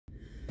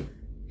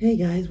Hey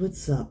guys,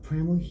 what's up?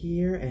 Primal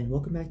here, and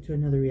welcome back to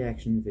another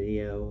reaction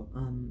video.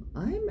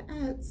 I'm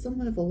at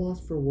somewhat of a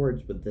loss for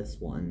words with this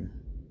one.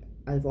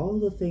 Out of all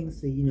the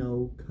things that,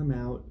 come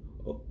out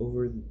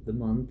over the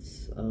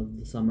months of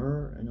the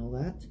summer and all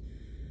that,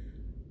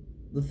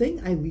 the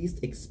thing I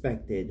least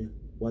expected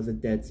was a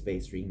Dead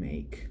Space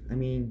remake. I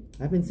mean,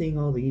 I've been seeing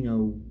all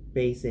the,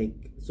 basic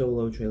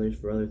solo trailers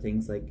for other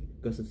things like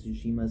Ghost of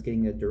Tsushima is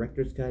getting a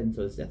director's cut, and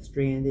so is Death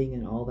Stranding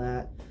and all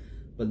that.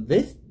 But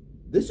this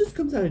just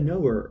comes out of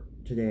nowhere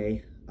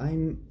today.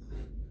 I'm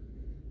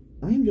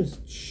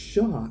just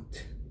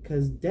shocked,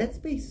 because Dead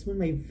Space is one of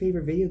my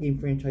favorite video game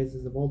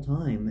franchises of all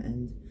time,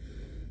 and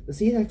to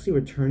see it actually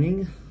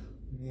returning,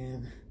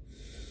 man,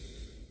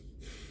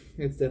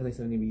 it's definitely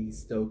something to be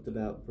stoked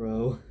about,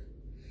 bro.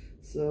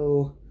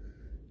 So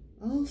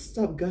I'll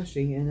stop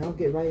gushing and I'll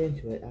get right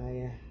into it.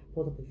 I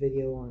pulled up a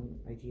video on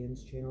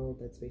IGN's channel,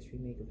 Dead Space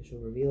Remake Official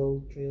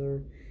Reveal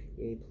Trailer,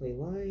 EA Play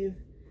Live.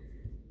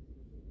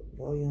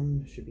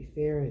 Volume should be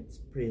fair. It's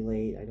pretty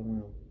late. I don't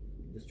want to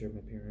disturb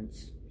my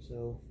parents.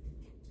 So,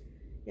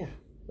 yeah,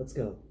 let's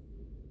go.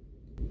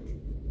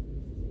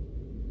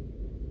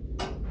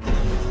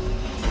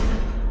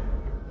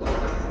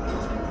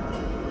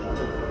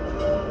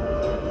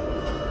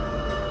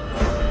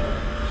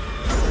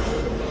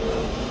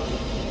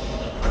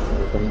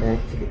 Welcome back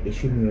to the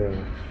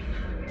Ishimura.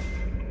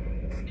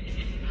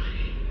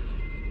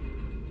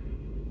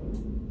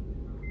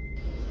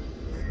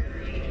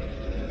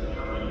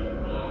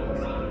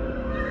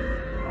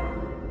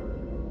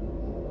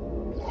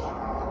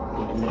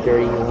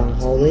 Dirty long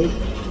hallway.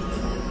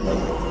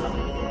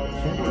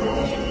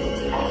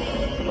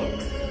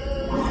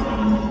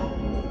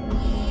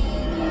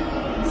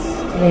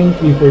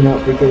 Thank you for not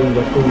forgetting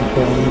the free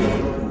phone.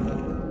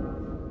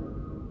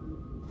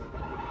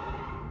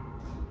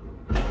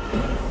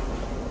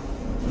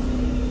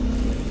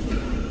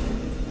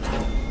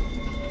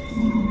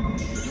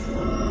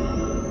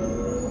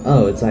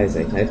 Oh, it's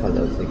Isaac. I thought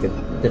that was like a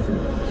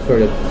different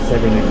sort of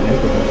cybernetic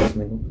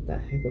microphone. What the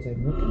heck was I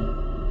looking at?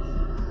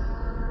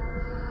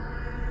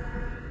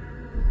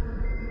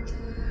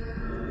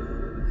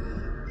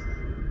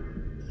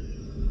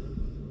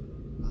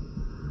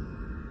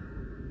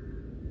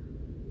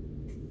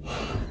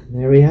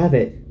 There we have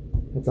it.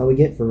 That's all we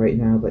get for right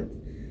now, but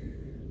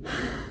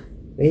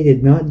they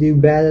did not do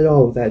bad at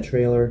all with that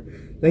trailer.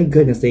 Thank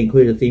goodness they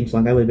included a theme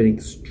song. I would have been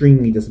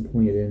extremely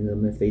disappointed in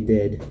them if they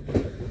did.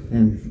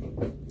 And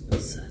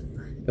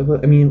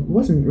I mean, it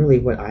wasn't really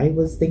what I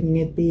was thinking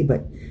it'd be,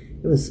 but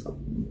it was a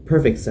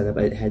perfect setup.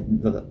 It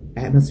had the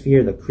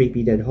atmosphere, the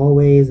creepy dead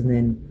hallways, and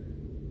then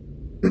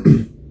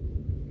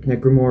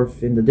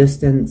Necromorph in the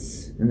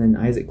distance, and then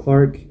Isaac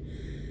Clarke.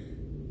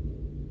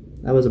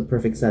 That was a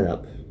perfect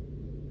setup.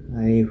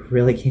 I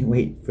really can't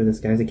wait for this,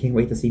 guys. I can't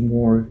wait to see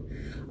more.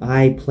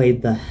 I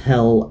played the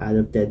hell out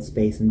of Dead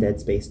Space and Dead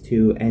Space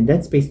 2, and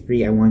Dead Space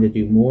 3 I wanted to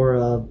do more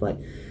of,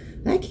 but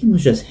that game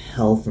was just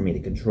hell for me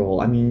to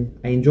control. I mean,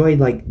 I enjoyed,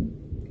 like,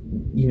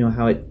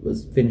 how it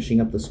was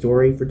finishing up the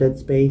story for Dead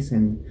Space,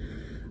 and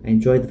I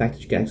enjoyed the fact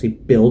that you could actually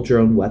build your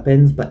own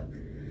weapons, but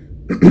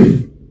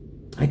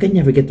I could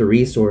never get the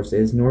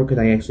resources, nor could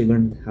I actually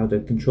learn how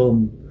to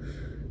control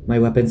my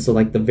weapons. So,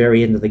 like, the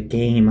very end of the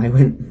game,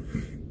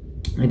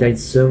 I died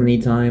so many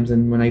times,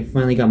 and when I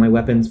finally got my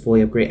weapons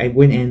fully upgraded, I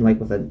went in like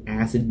with an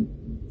acid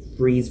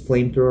freeze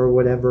flamethrower or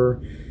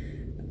whatever.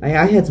 I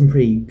had some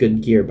pretty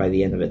good gear by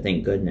the end of it,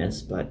 thank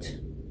goodness, but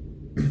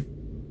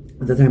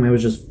at the time I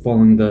was just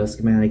following the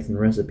schematics and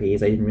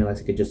recipes. I didn't realize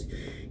I could just,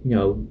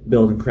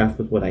 build and craft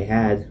with what I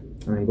had,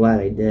 and I'm glad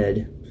I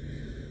did.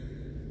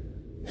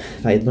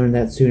 If I had learned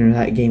that sooner,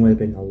 that game would have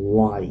been a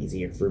lot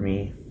easier for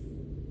me.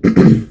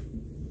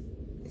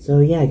 So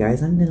yeah,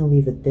 guys, I'm gonna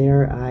leave it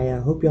there. I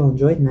hope y'all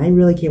enjoyed, and I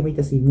really can't wait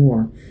to see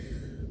more.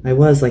 I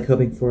was like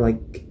hoping for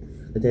like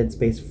a Dead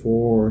Space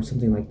 4 or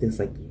something like this,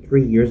 like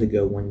 3 years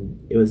ago when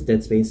it was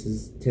Dead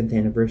Space's 10th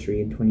anniversary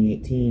in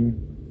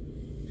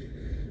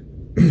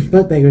 2018.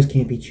 But beggars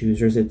can't be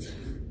choosers. It's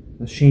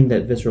a shame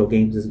that Visceral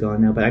Games is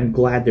gone now, but I'm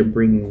glad they're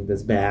bringing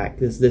this back.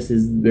 This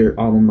is their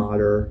alma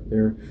mater,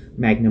 their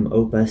magnum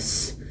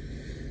opus.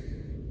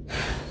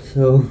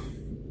 So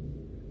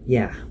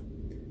yeah.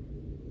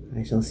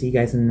 I shall see you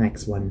guys in the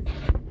next one.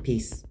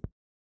 Peace.